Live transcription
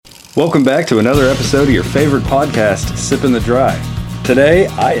Welcome back to another episode of your favorite podcast, Sippin' the Dry. Today,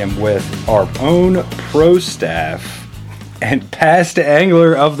 I am with our own pro staff and past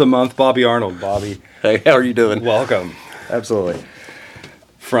angler of the month, Bobby Arnold. Bobby. Hey, how are you doing? Welcome. Absolutely.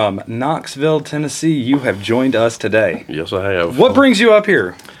 From Knoxville, Tennessee, you have joined us today. Yes, I have. What brings you up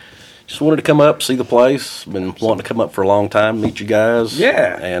here? Just wanted to come up, see the place. Been wanting to come up for a long time, meet you guys.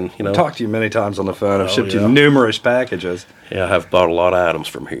 Yeah. And, you know. Talked to you many times on the phone. I've shipped yeah. you numerous packages. Yeah, I have bought a lot of items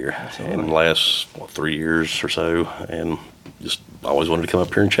from here Absolutely. in the last, 3 years or so. And just always wanted to come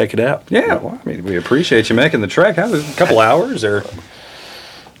up here and check it out. Yeah, well, I mean, we appreciate you making the trek. How was it, a couple hours or?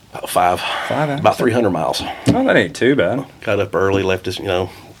 About 5 hours? About 300 miles. Oh, that ain't too bad. Got up early, left us, about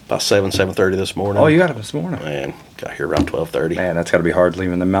 7:30 this morning. Oh, you got up this morning. And got here around 12:30. Man, that's got to be hard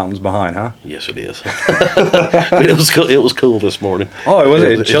leaving the mountains behind, huh? Yes, it is. But it was cool. It was cool this morning. Oh,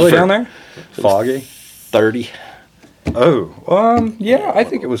 it was chilly down there? Foggy? 30. Oh, yeah, I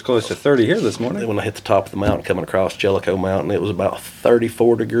think it was close to 30 here this morning. When I hit the top of the mountain coming across Jellicoe Mountain, it was about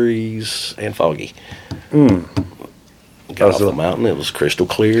 34 degrees and foggy. Got off the mountain, it was crystal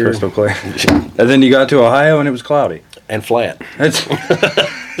clear. Crystal clear. And then you got to Ohio and it was cloudy. And flat. That's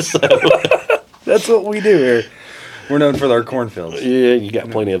what we do here. We're known for our cornfields. Yeah, you got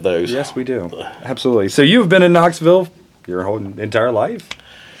plenty of those. Yes, we do. Absolutely. So you've been in Knoxville your whole entire life?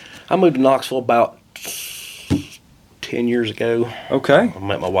 I moved to Knoxville about 10 years ago. Okay. I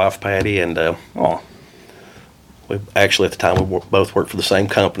met my wife, Patty, and Oh, we actually at the time we both worked for the same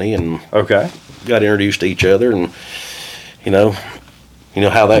company and okay. got introduced to each other, and you know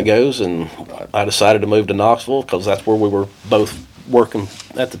how that goes. And I decided to move to Knoxville because that's where we were both working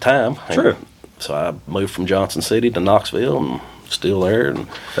at the time. True. And so I moved from Johnson City to Knoxville and still there. And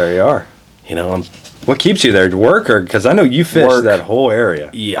There you are. I'm What keeps you there? To work or because I know you fish that whole area.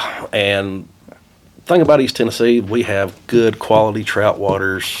 yeah. And the thing about East Tennessee, we have good quality trout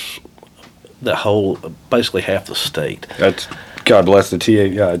waters that hold basically half the state. That's God bless the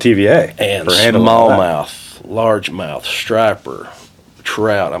TVA And for handling all that. smallmouth, largemouth, striper,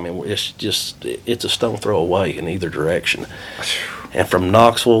 trout. I mean, it's a stone throw away in either direction. And from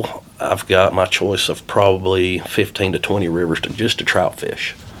Knoxville, I've got my choice of probably 15 to 20 rivers to trout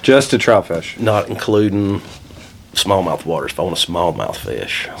fish. Just to trout fish. Not including smallmouth waters if I want a smallmouth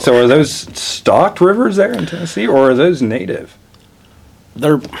fish. So are those stocked rivers there in Tennessee, or are those native?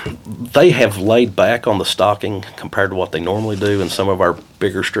 They have laid back on the stocking compared to what they normally do in some of our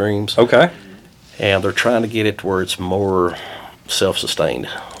bigger streams. Okay. And they're trying to get it to where it's more self-sustained.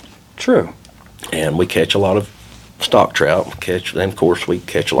 True. And we catch a lot of stock trout, and of course we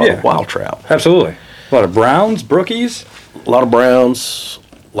catch a lot of wild trout. Absolutely. A lot of browns, brookies. A lot of browns,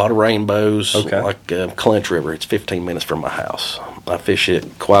 a lot of rainbows. Okay. Like Clinch River, it's 15 minutes from my house. I fish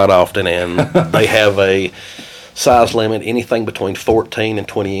it quite often, and they have a size limit. Anything between 14 and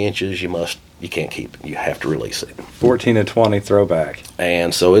 20 inches, you can't keep it. You have to release it. 14 and 20 throwback.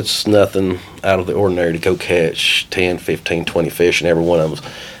 And so it's nothing out of the ordinary to go catch 10, 15, 20 fish, and every one of them's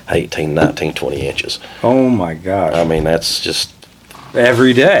 18, 19, 20 inches. Oh my gosh. I mean, that's just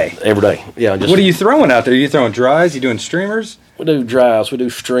Every day. every day. Yeah. What are you throwing out there? Are you throwing dries? You doing streamers? We do dries, we do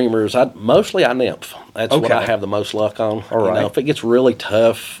streamers. Mostly I nymph. That's what Okay. I have the most luck on. All right. If it gets really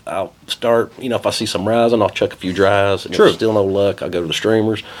tough, I'll start, if I see some rising, I'll chuck a few dries. And True. if still no luck, I'll go to the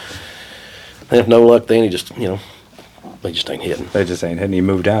streamers. And if no luck, then they just ain't hitting. They just ain't hitting. You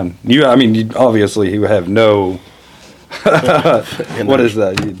move down. You obviously you have no. What is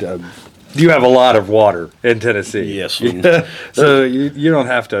that? You have a lot of water in Tennessee. Yes. So you don't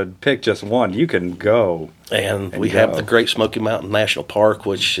have to pick just one. You can go. And we have the Great Smoky Mountain National Park,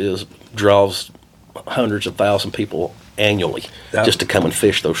 which draws hundreds of thousands of people annually just to come and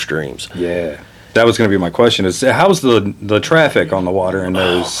fish those streams. Yeah. That was going to be my question. Is how's the traffic on the water in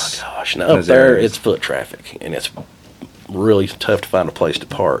those? Oh my gosh! Now up there, areas? it's foot traffic, and it's really tough to find a place to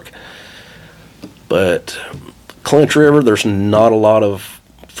park. But Clinch River, there's not a lot of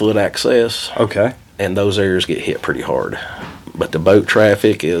foot access. Okay. And those areas get hit pretty hard. But the boat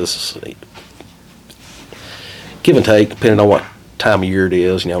traffic is give and take, depending on what time of year it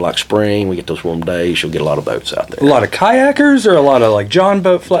is. Like spring, we get those warm days, you'll get a lot of boats out there. A lot of kayakers or a lot of like John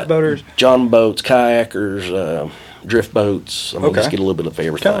boat, flatboaters? John boats, kayakers, drift boats. Just get a little bit of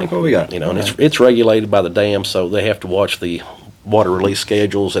everything. Kind of like what we got. And it's regulated by the dam, so they have to watch the water release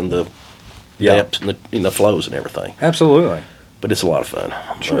schedules and the depths and the flows and everything. Absolutely. But it's a lot of fun.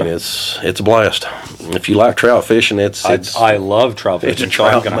 Sure. I mean, it's a blast. If you like trout fishing, I love trout fishing. It's a so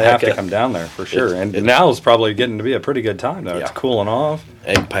I'm trout going to have to mecca. come down there for sure. And now it's probably getting to be a pretty good time though. Yeah. It's cooling off.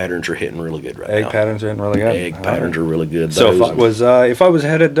 Egg patterns are hitting really good right now. Egg patterns are hitting really good. Egg patterns are really good. So Those- if I was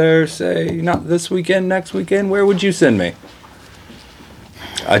headed there, say not this weekend, next weekend, where would you send me?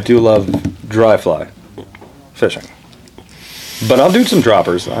 I do love dry fly fishing. But I'll do some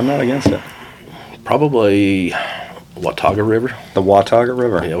droppers. I'm not against it. Probably Watauga River. The Watauga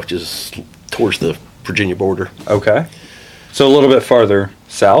River. Yeah, which is towards the Virginia border. Okay. So a little bit farther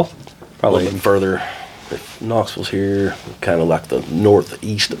south? Probably. A little bit further. If Knoxville's here, kind of like the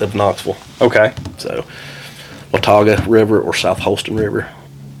northeast of Knoxville. Okay. So Watauga River or South Holston River.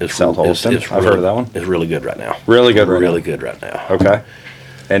 South Holston. I've heard of that one. It's really good right now. Really good right now. Really good right now. Okay.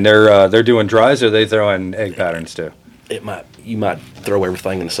 And they're doing dries, or they throw in egg patterns too? You might throw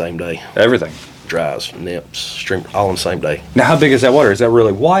everything in the same day. Everything. Dries, nips, stream, all in the same day. Now, how big is that water? Is that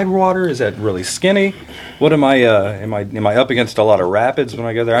really wide water? Is that really skinny? What am I? Am I up against a lot of rapids when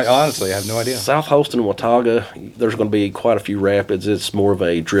I go there? I honestly have no idea. South Holston and Watauga, there's going to be quite a few rapids. It's more of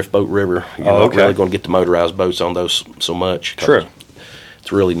a drift boat river. You're not really going to get the motorized boats on those so much. True.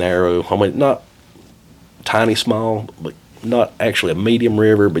 It's really narrow. I mean, not tiny, small, but not actually a medium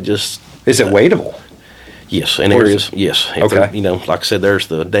river, but just. Is it wadeable? Yes, in areas, yes. Okay. Like I said, there's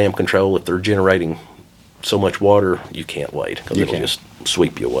the dam control. If they're generating so much water, you can't wade because it'll just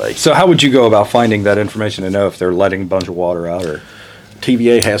sweep you away. So how would you go about finding that information to know if they're letting a bunch of water out? Or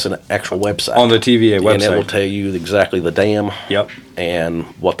TVA has an actual website. On the TVA website. And it will tell you exactly the dam Yep. and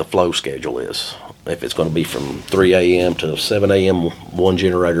what the flow schedule is. If it's going to be from 3 a.m. to 7 a.m., one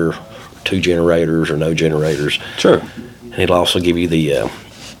generator, two generators, or no generators. Sure. And it'll also give you the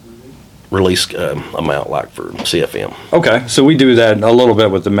release amount, like for CFM. Okay, so we do that a little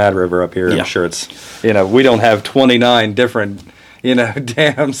bit with the Mad River up here. Yeah. I'm sure it's, we don't have 29 different,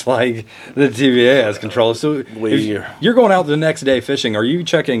 dams like the TVA has control. So if you're going out the next day fishing, are you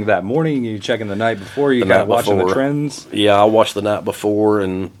checking that morning? Are you checking the night before? You kind of watching the trends? Yeah, I'll watch the night before,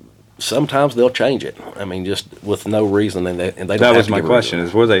 and sometimes they'll change it. I mean, just with no reason, and they don't. That was my question: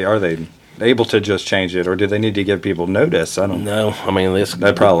 are they able to just change it, or do they need to give people notice? I don't know. No, I mean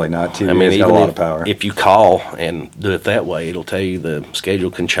they're probably not. TV's got a lot of power. If you call and do it that way, it'll tell you the schedule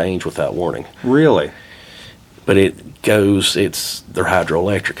can change without warning. Really? But they're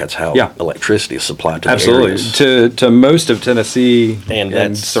hydroelectric. That's how electricity is supplied to Absolutely. the areas. To most of Tennessee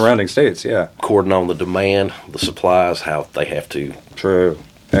and surrounding states, yeah. According on the demand, the supplies, how they have to. True.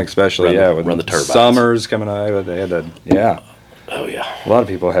 Especially, with run the turbines. Summers coming out, they had to, Oh, yeah. A lot of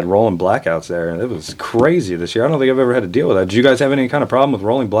people had rolling blackouts there, and it was crazy this year. I don't think I've ever had to deal with that. Did you guys have any kind of problem with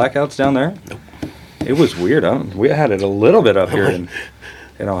rolling blackouts down there? Nope. It was weird. We had it a little bit up here in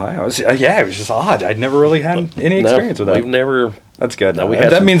Ohio. It was just odd. I'd never really had any experience with that. We've never. That's good.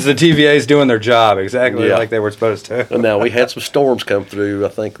 That means the TVA is doing their job exactly like they were supposed to. Well, now, we had some storms come through. I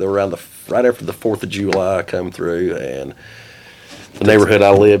think they were right after the 4th of July come through, and the neighborhood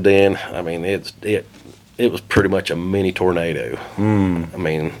I lived in, I mean, it was pretty much a mini tornado. I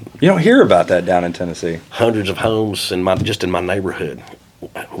mean, you don't hear about that down in Tennessee. Hundreds of homes in my neighborhood,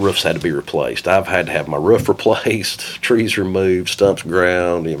 roofs had to be replaced. I've had to have my roof replaced, trees removed, stumps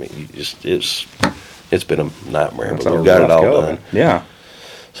ground. I mean, it's been a nightmare, but we've got it all done. Yeah.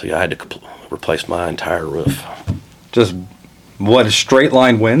 So I had to replace my entire roof. Just straight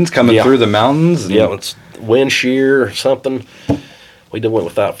line winds coming through the mountains? Yeah, it's wind shear or something. We went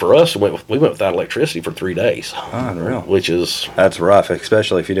without electricity for 3 days. Unreal. That's rough,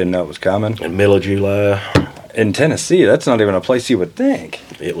 especially if you didn't know it was coming. In the middle of July. In Tennessee, that's not even a place you would think.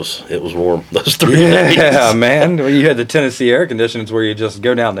 It was warm those 3 days. Yeah, man. Well, you had the Tennessee air conditioners where you just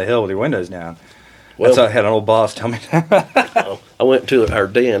go down the hill with your windows down. Well, I had an old boss tell me that. I went to our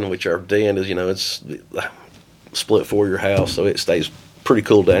den, which our den is, it's split for your house, so it stays pretty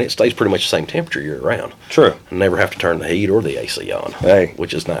cool down. It stays pretty much the same temperature year round. True. I never have to turn the heat or the AC on. Hey.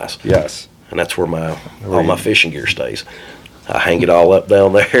 Which is nice. Yes. And that's where all my fishing gear stays. I hang it all up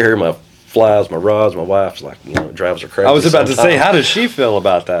down there. My flies, my rods, my wife's like, it drives her crazy. I was about to say, how does she feel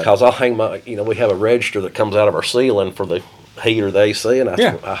about that? Because I'll hang we have a register that comes out of our ceiling for the heat or the AC, and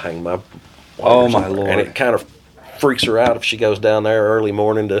I hang my Oh, my Lord. And it kind of freaks her out if she goes down there early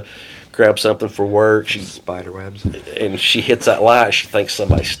morning to grab something for work. Spider webs. And she hits that light, she thinks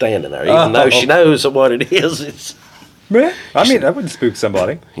somebody's standing there. Even though she knows what it is. Man, I mean, that would spook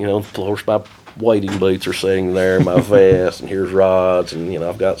somebody. Of course, my wading boots are sitting there, my vest, and here's rods, and,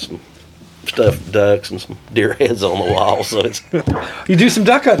 I've got some stuffed ducks and some deer heads on the wall. So it's. You do some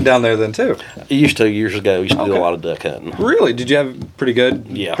duck hunting down there then, too? I used to years ago. I used to do a lot of duck hunting. Really? Did you have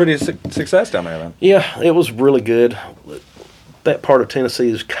pretty success down there then? Yeah, it was really good. That part of Tennessee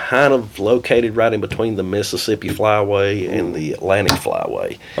is kind of located right in between the Mississippi Flyway and the Atlantic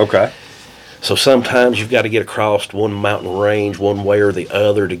Flyway. Okay. So sometimes you've got to get across one mountain range one way or the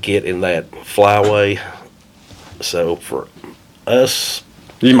other to get in that flyway. So for us...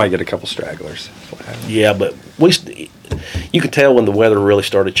 You might get a couple stragglers. Yeah, but you could tell when the weather really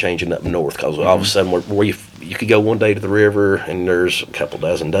started changing up north because all of a sudden where you could go one day to the river and there's a couple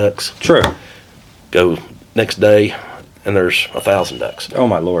dozen ducks. True. Go next day and there's 1,000 ducks. Oh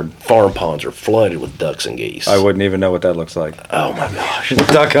my Lord! Farm ponds are flooded with ducks and geese. I wouldn't even know what that looks like. Oh my gosh!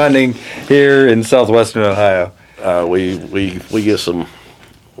 Duck hunting here in southwestern Ohio. We get some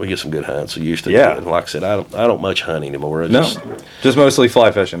good hunts. We used to. Yeah. Like I said, I don't much hunt anymore. Just mostly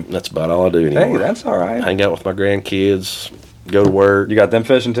fly fishing. That's about all I do anymore. Hey, that's all right. Hang out with my grandkids. Go to work. You got them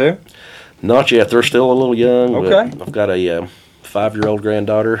fishing too? Not yet. They're still a little young. Okay. But I've got a 5-year-old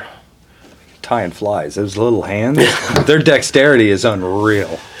granddaughter. Tying flies. Those little hands. Their dexterity is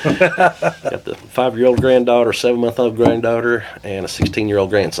unreal. Got the 5-year-old granddaughter, 7-month-old granddaughter, and a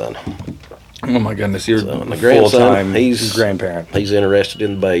 16-year-old grandson. Oh my goodness, you're the grandson, full-time he's grandparent. He's interested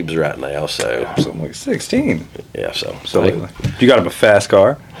in babes right now, so Something like 16. Yeah, so Absolutely. You got him a fast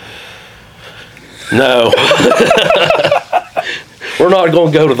car? No. We're not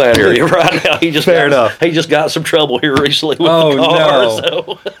going to go to that area right now. He just got some trouble here recently with the car. No.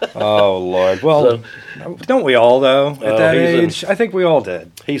 So. Oh Lord. Well, don't we all though? At that age, I think we all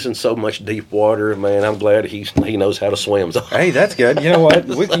did. He's in so much deep water, man. I'm glad he knows how to swim. Hey, that's good. You know what?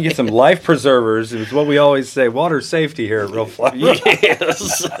 We can get some life preservers. It's what we always say. Water safety here at Real Fly.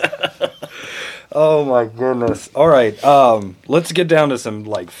 Yes. Oh my goodness. All right. Let's get down to some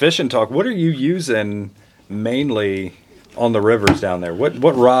like fishing talk. What are you using mainly on the rivers down there?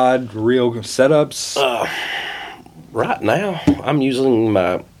 What rod, reel, setups? Right now, I'm using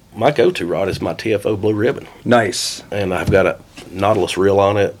my go-to rod is my TFO Blue Ribbon. Nice. And I've got a Nautilus reel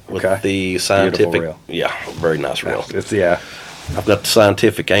on it with the scientific reel. Yeah, very nice reel. I've got the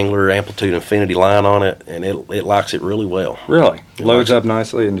Scientific Angler Amplitude Infinity line on it, and it likes it really well. Really? Loads up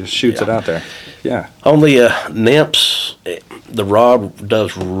nicely and just shoots it out there. Yeah. On the nymphs, the rod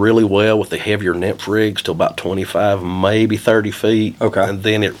does really well with the heavier nymph rigs to about 25, maybe 30 feet. Okay. And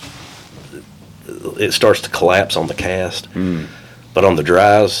then it starts to collapse on the cast. But on the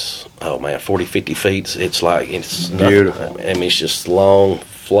dries, oh man, 40, 50 feet, it's beautiful. I mean, it's just long,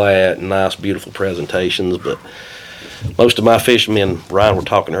 flat, nice, beautiful presentations. But most of my fishing, me and Ryan were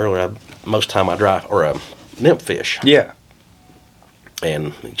talking earlier, most of the time I dry or nymph fish. Yeah.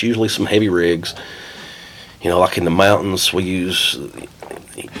 And it's usually some heavy rigs. You know, like in the mountains, we use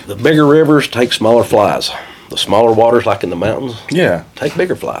the bigger rivers take smaller flies. The smaller waters, like in the mountains, take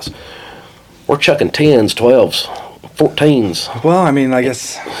bigger flies. We're chucking 10s, 12s, 14s. Well, I mean, I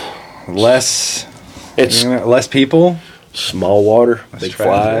guess less people. Small water, big tragic.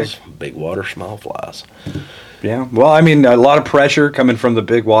 flies. Big water, small flies. Yeah. Well, I mean, a lot of pressure coming from the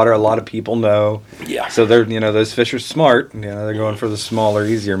big water. A lot of people know. Yeah. So they're, those fish are smart. They're going for the smaller,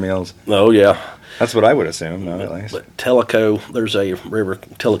 easier meals. Oh, yeah. That's what I would assume, at least. But Tellico, there's a river,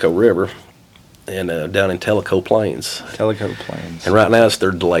 Tellico River, and down in Tellico Plains. Tellico Plains. And right now it's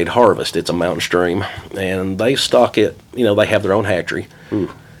their delayed harvest. It's a mountain stream, and they stock it. They have their own hatchery.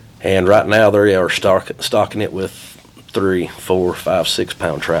 Ooh. And right now they are stocking it with 3, 4, 5, 6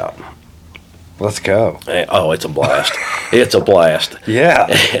 pound trout. Let's go. And, it's a blast. It's a blast. Yeah.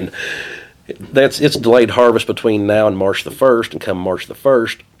 And it's delayed harvest between now and March the 1st, and come March the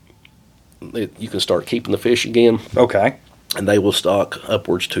 1st, you can start keeping the fish again. Okay. And they will stock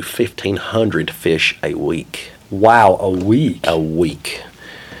upwards to 1,500 fish a week. Wow, a week. A week.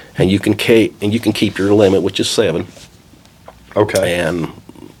 And you can keep your limit, which is 7. Okay. And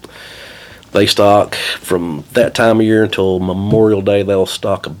they stock from that time of year until Memorial Day. They'll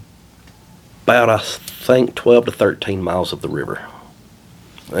stock about, I think, 12 to 13 miles of the river.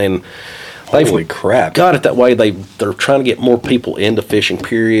 And holy crap! Got it that way. They're trying to get more people into fishing.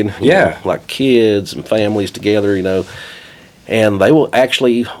 Period. You know, like kids and families together. And they will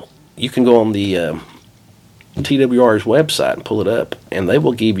actually. You can go on the TWR's website and pull it up, and they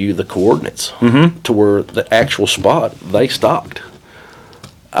will give you the coordinates to where the actual spot they stocked.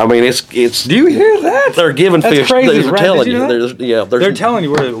 I mean, it's. Do you hear that? They're giving That's fish. Crazy, they're right? telling you. They're telling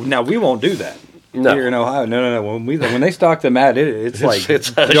you where. Now we won't do that. No. Here in Ohio, no. When they stock them out, it's like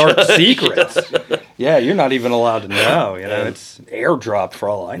dark secrets. Yeah, you're not even allowed to know. It's airdropped for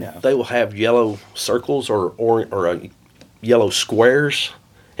all I know. They will have yellow circles or yellow squares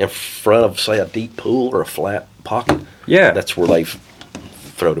in front of, say, a deep pool or a flat pocket. Yeah, that's where they've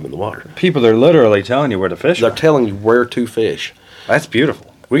thrown them in the water. People are literally telling you where to fish. They're telling you where to fish. That's beautiful.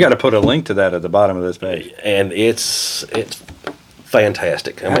 We got to put a link to that at the bottom of this page. And it's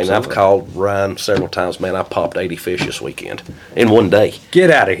fantastic. I mean, I've called Ryan several times. Man, I popped 80 fish this weekend in one day. Get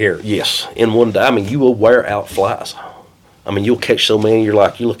out of here. Yes, in one day. I mean, you will wear out flies. I mean, you'll catch so many, you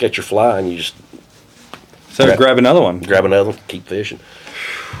look at your fly and you just... So grab another one. Grab another one, keep fishing.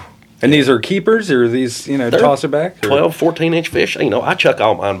 And these are keepers, or these, They're toss it back? Or? 12, 14-inch fish. I chuck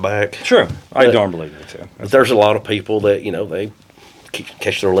all mine back. Sure. I don't believe it, too. But there's a lot of people that, they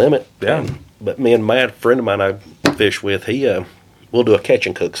catch their limit. Yeah. But me and Matt, a friend of mine I fish with, we'll do a catch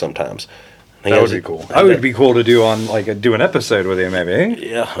and cook sometimes. That would be cool. That would be cool to do on, do an episode with you, maybe, eh?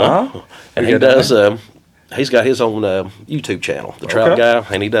 Yeah. Uh-huh. And he does, he's got his own YouTube channel, The Trout Guy,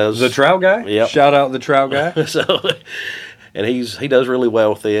 and he does... The Trout Guy? Yep. Shout out The Trout Guy. And he does really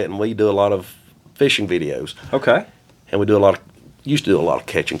well with it, and we do a lot of fishing videos. Okay. And we used to do a lot of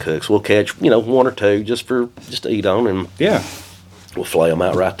catch and cooks. We'll catch, one or two just to eat on, and yeah, we'll flay them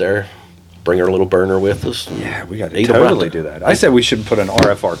out right there. Bring our little burner with us. Yeah, we got to totally do that. I said we should put an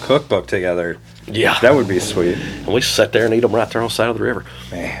RFR cookbook together. Yeah. That would be sweet. And we sit there and eat them right there on the side of the river.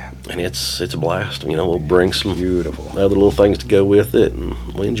 Man. And it's a blast. We'll bring some beautiful other little things to go with it, and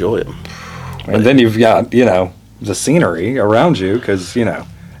we enjoy it. And then you've got, the scenery around you, because,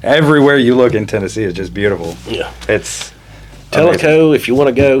 everywhere you look in Tennessee is just beautiful. Yeah. It's Tellico, amazing. If you want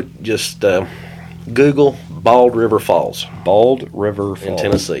to go, just Google Bald River Falls. Bald River Falls. In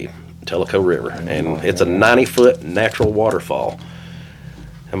Tennessee. Tellico River, and it's a 90-foot natural waterfall.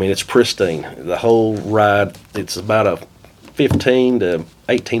 It's pristine. The whole ride, it's about a 15 to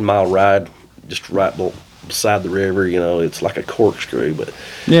 18-mile ride, just right beside the river. It's like a corkscrew, but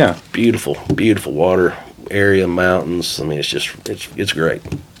yeah, beautiful, beautiful water area, mountains. It's great.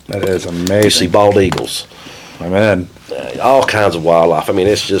 That is amazing. You see bald eagles. Amen. All kinds of wildlife.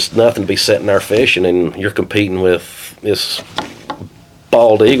 It's just nothing to be sitting there fishing, and you're competing with this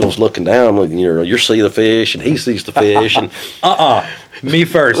bald eagles looking down. You see the fish, and he sees the fish, and me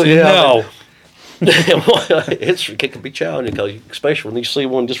first. Yeah, no. It can be challenging, because especially when you see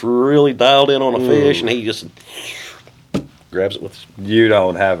one just really dialed in on a fish, and he just grabs it with. You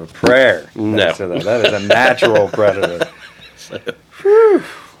don't have a prayer. No, that is a natural predator.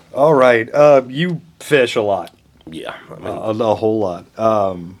 All right, you fish a lot. Yeah, a whole lot.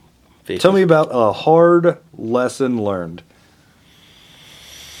 Tell me about a hard lesson learned.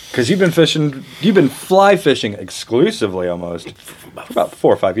 Because you've been fly fishing exclusively almost for about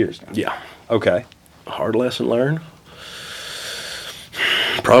 4 or 5 years now. Yeah. Okay. A hard lesson learned?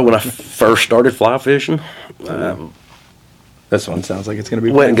 Probably when I first started fly fishing. This one sounds like it's going to be...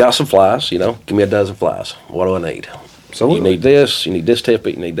 Went and got some flies, Give me a dozen flies. What do I need? Absolutely. You need this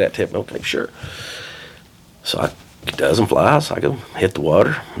tippet, you need that tippet. Okay, sure. So I get a dozen flies. I go hit the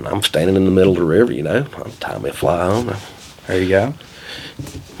water, and I'm standing in the middle of the river, I'm tying me a fly on. There you go.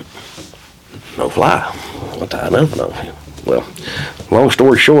 No fly. I tie nothing on. Well, long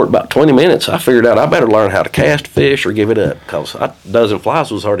story short, about 20 minutes, I figured out I better learn how to cast fish or give it up, because a dozen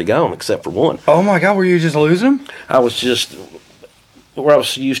flies was already gone except for one. Oh my God, were you just losing them? I was used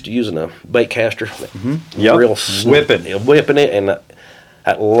to using a bait caster. Yep. Real whipping it, and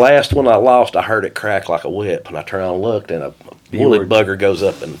that last one I lost, I heard it crack like a whip, and I turned around and looked, and a woolly bugger goes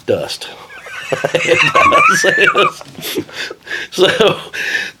up in dust. So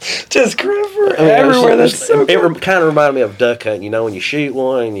just crap everywhere. That's so cool. It kind of reminded me of duck hunting. When you shoot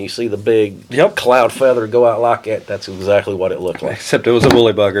one and you see the big cloud feather go out like that, that's exactly what it looked like. Except it was a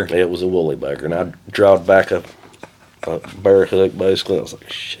woolly bugger. It was a woolly bugger, and I drawed back a bear hook, basically. I was like,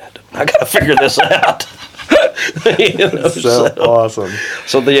 shit, I got to figure this out. So awesome.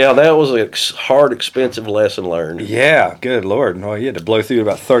 So that was a hard, expensive lesson learned. Yeah, good Lord. Well, you had to blow through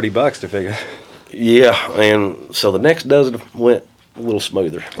about $30 to figure. Yeah, and so the next dozen went a little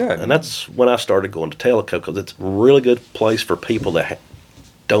smoother. Good. And that's when I started going to Tellico, because it's a really good place for people that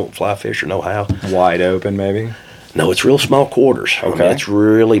don't fly fish or know how. Wide open, maybe? No, it's real small quarters. Okay. It's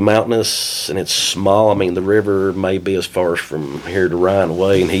really mountainous, and it's small. The river may be as far as from here to Ryan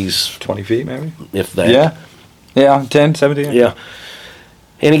away, and he's 20 feet, maybe? If that. Yeah, 10, 17. Yeah.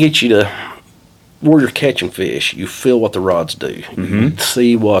 And it gets you to where you're catching fish. You feel what the rods do. You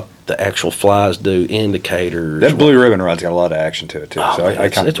see what the actual flies do, indicators. That blue ribbon rod's got a lot of action to it, too. Oh, so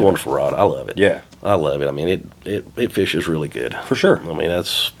man, it's a wonderful rod. I love it. Yeah. I love it. It fishes really good. For sure.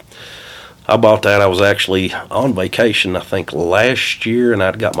 I bought that. I was actually on vacation, I think, last year, and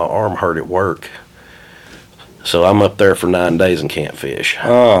I'd got my arm hurt at work. So I'm up there for 9 days and can't fish.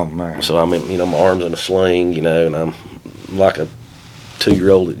 Oh, man. So my arm's in a sling, and I'm like a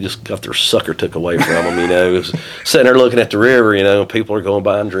 2-year-old that just got their sucker took away from them, sitting there looking at the river, people are going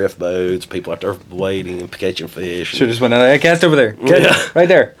by in drift boats, people out there waiting and catching fish. Should have just went, hey, cast over there. Right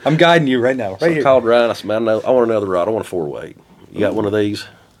there. I'm guiding you right now. Right here. I called Ryan. I said, man, I want another rod. I want a 4-weight. You got one of these?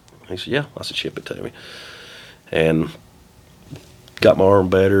 He said, yeah. I said, ship it to me. And got my arm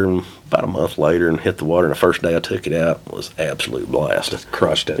better, and about a month later, and hit the water. And the first day I took it out was absolute blast. Just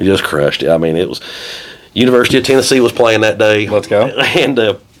crushed it. It just crushed it. It was University of Tennessee was playing that day. Let's go. And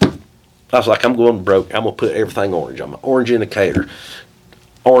I was like, I'm going broke. I'm going to put everything orange. I'm an orange indicator,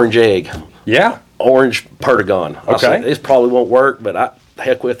 orange egg, Yeah. orange Perdigon. I Okay. said, this probably won't work, but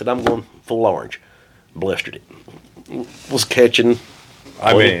heck with it. I'm going full orange. Blistered it. Was catching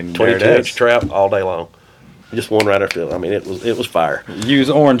 22-inch trout all day long. Just one right after the other. I mean, it was fire. Use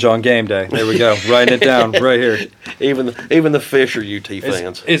orange on game day. There we go. Writing it down right here. Even the fish are UT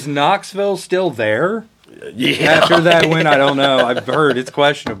fans. Is Knoxville still there? Yeah. After that win, I don't know. I've heard it's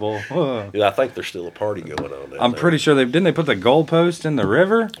questionable. Yeah, I think there's still a party going on. I'm pretty sure didn't they put the goalpost in the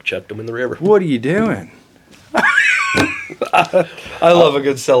river? Chucked them in the river. What are you doing? I love a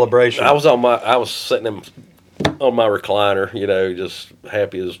good celebration. I was sitting on my recliner, just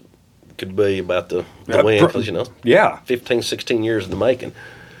happy as could be about the win because yeah, 15, 16 years in the making.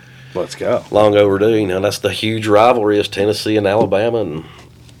 Let's go. Long overdue. That's the huge rivalry is Tennessee and Alabama, and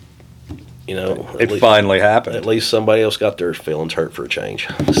it finally happened. At least somebody else got their feelings hurt for a change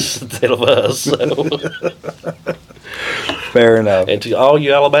instead of us. So. Fair enough. And to all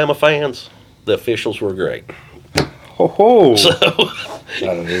you Alabama fans, the officials were great. Ho. So, I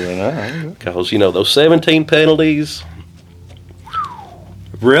don't even know. Because those 17 penalties.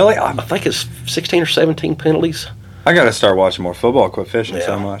 Really? I think it's 16 or 17 penalties. I got to start watching more football. Quit fishing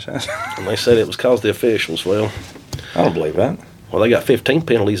so much. And they said it was because the officials. Well, I don't believe that. Well, they got 15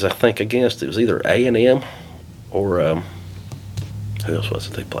 penalties, I think, against. It was either A&M or who else was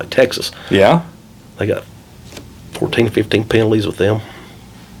it they played? Texas. Yeah? They got 14, 15 penalties with them.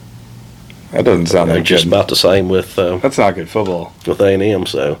 That doesn't sound like just about the same with that's not good football. With A&M,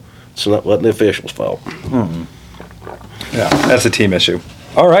 so it's wasn't the officials' fault. Mm-hmm. Yeah, that's a team issue.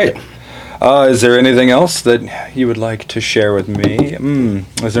 All right. Is there anything else that you would like to share with me?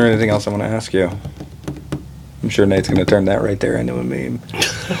 Is there anything else I want to ask you? I'm sure Nate's going to turn that right there into a meme.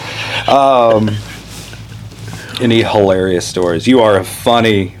 Any hilarious stories? You are a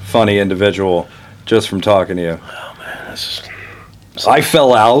funny individual just from talking to you. Oh, man. I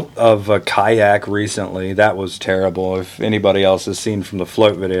fell out of a kayak recently. That was terrible. If anybody else has seen from the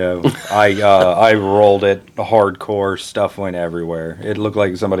float video, I rolled it hardcore. Stuff went everywhere. It looked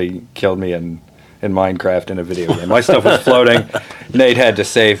like somebody killed me in Minecraft in a video game. My stuff was floating. Nate had to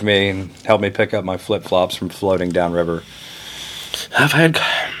save me and help me pick up my flip-flops from floating downriver. I've had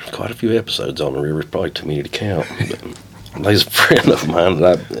quite a few episodes on the river. It's probably too many to count. But there's a friend of mine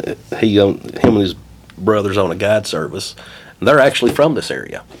him and his brothers own a guide service. They're actually from this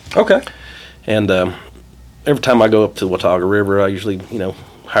area. Okay. And every time I go up to the Watauga River, I usually,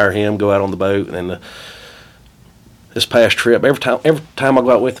 hire him, go out on the boat. And this past trip, every time I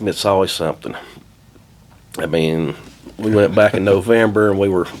go out with him, it's always something. I mean, we went back in November, and we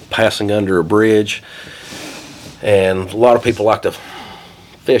were passing under a bridge. And a lot of people like to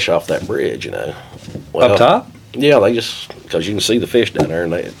fish off that bridge, Well, up top? Yeah, they just, because you can see the fish down there.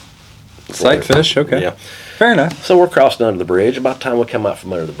 And sight fish? Okay. Yeah. Fair enough. So we're crossing under the bridge. About the time we come out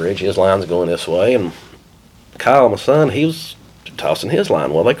from under the bridge, his line's going this way, and Kyle, my son, he was tossing his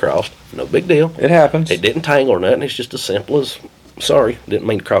line while they crossed. No big deal. It happens. It didn't tangle or nothing. It's just as simple as, sorry, didn't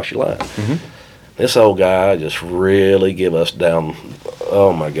mean to cross your line. Mm-hmm. This old guy just really give us down.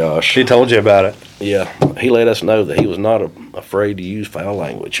 Oh, my gosh. He told you about it. Yeah. He let us know that he was not afraid to use foul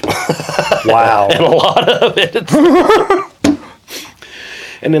language. Wow. And a lot of it.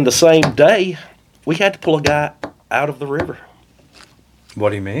 And then the same day, we had to pull a guy out of the river. What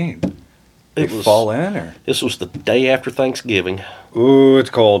do you mean? It was fall in, or this was the day after Thanksgiving. Ooh,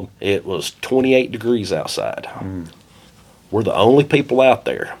 it's cold. It was 28 degrees outside. We're the only people out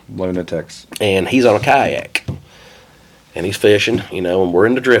there. Lunatics. And he's on a kayak, and he's fishing, and we're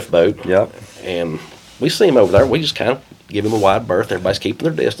in the drift boat. Yep. And we see him over there. We just kind of give him a wide berth. Everybody's keeping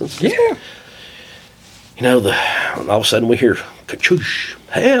their distance. Yeah. All of a sudden we hear, ka-choosh,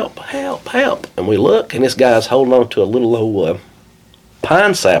 help, help, help. And we look, and this guy's holding on to a little old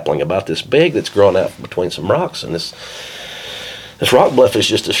pine sapling about this big that's growing out between some rocks. And this rock bluff is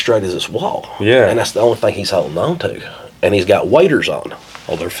just as straight as this wall. Yeah. And that's the only thing he's holding on to. And he's got waders on.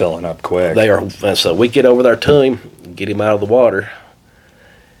 Oh, they're filling up quick. They are. And so we get over there to him, get him out of the water.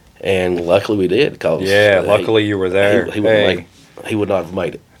 And luckily we did. Luckily you were there. He would not have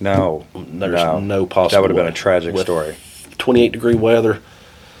made it. No. There's no possible That would have been way. a tragic story. 28-degree weather.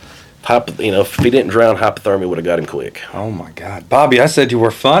 If he didn't drown, hypothermia would have got him quick. Oh, my God. Bobby, I said you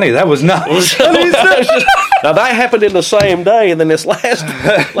were funny. That was not funny. Now, that happened in the same day. And then this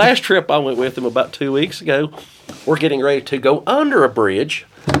last trip I went with him about 2 weeks ago, we're getting ready to go under a bridge.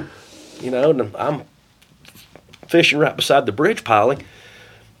 And I'm fishing right beside the bridge piling.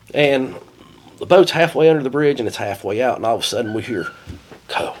 And the boat's halfway under the bridge, and it's halfway out. And all of a sudden, we hear,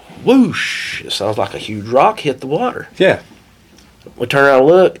 whoosh. It sounds like a huge rock hit the water. Yeah. We turn around and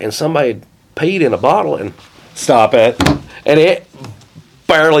look, and somebody had peed in a bottle, and Stop it. it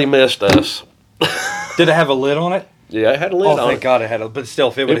barely missed us. Did it have a lid on it? Yeah, it had a lid Oh, on thank it. God it had a. But still,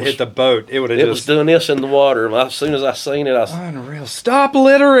 if it would have hit the boat, it would have It just. was doing this in the water. And as soon as I seen it, I was Unreal. Stop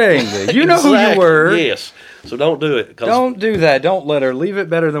littering. You know who you Exactly, were. Yes. So don't do it. 'Cause Don't do that. Don't litter. Leave it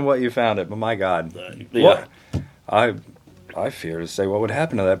better than what you found it. But my God. Yeah. I fear to say what would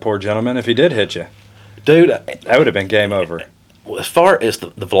happen to that poor gentleman if he did hit you. Dude, That would have been game over. as far as the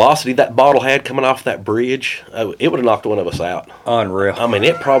velocity that bottle had coming off that bridge, it would have knocked one of us out. Unreal. I mean,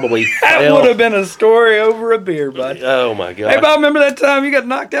 it probably That fell. would have been a story over a beer, bud. Oh, my God. Hey, Bob, remember that time you got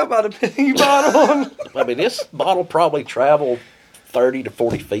knocked out by the piggy bottle? I mean, this bottle probably traveled 30 to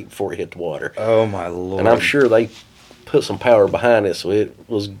 40 feet before it hit the water. Oh, my Lord. And I'm sure they put some power behind it, so it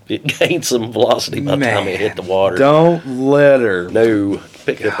gained some velocity by the time it hit the water. Don't litter. No,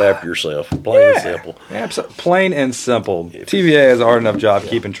 pick it up after yourself. Plain and simple. Plain and simple. TVA has a hard enough job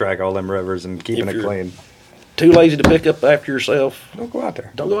keeping track of all them rivers and keeping If it you're- clean. Too lazy to pick up after yourself, Don't go out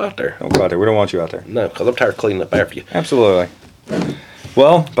there. don't go out there. Don't go out there. We don't want you out there. No, because I'm tired of cleaning up after you. Absolutely.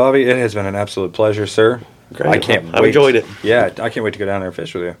 Well, Bobby, it has been an absolute pleasure, sir. Great. I can't I've wait. enjoyed it. Yeah, I can't wait to go down there and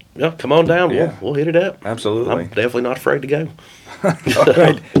fish with you. Yeah, come on down. Yeah. We'll hit it up. Absolutely. I'm definitely not afraid to go. All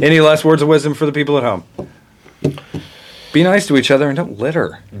right. Any last words of wisdom for the people at home? Be nice to each other and don't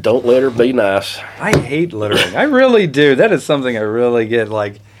litter. Don't let her be nice. I hate littering. I really do. That is something I really get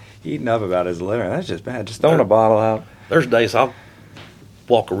eaten up about is littering. That's just bad. Just throwing a bottle out. There's days I'll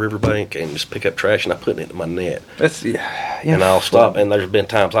walk a riverbank and just pick up trash and I put it in my net. That's yeah. And I'll stop. And there's been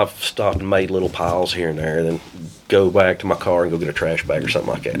times I've stopped and made little piles here and there, and then go back to my car and go get a trash bag or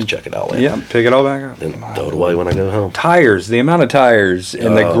something like that to check it all in. Yeah, pick it all back up. Then throw it away when I go home. Tires, the amount of tires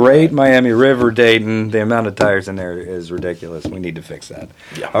in the great Miami River, Dayton, the amount of tires in there is ridiculous. We need to fix that.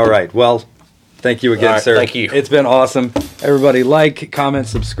 Yeah. All right. Well, thank you again, All right, sir. thank you. It's been awesome. Everybody like, comment,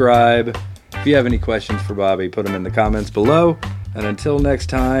 subscribe. If you have any questions for Bobby, put them in the comments below. And until next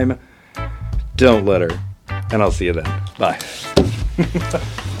time, don't litter. And I'll see you then. Bye.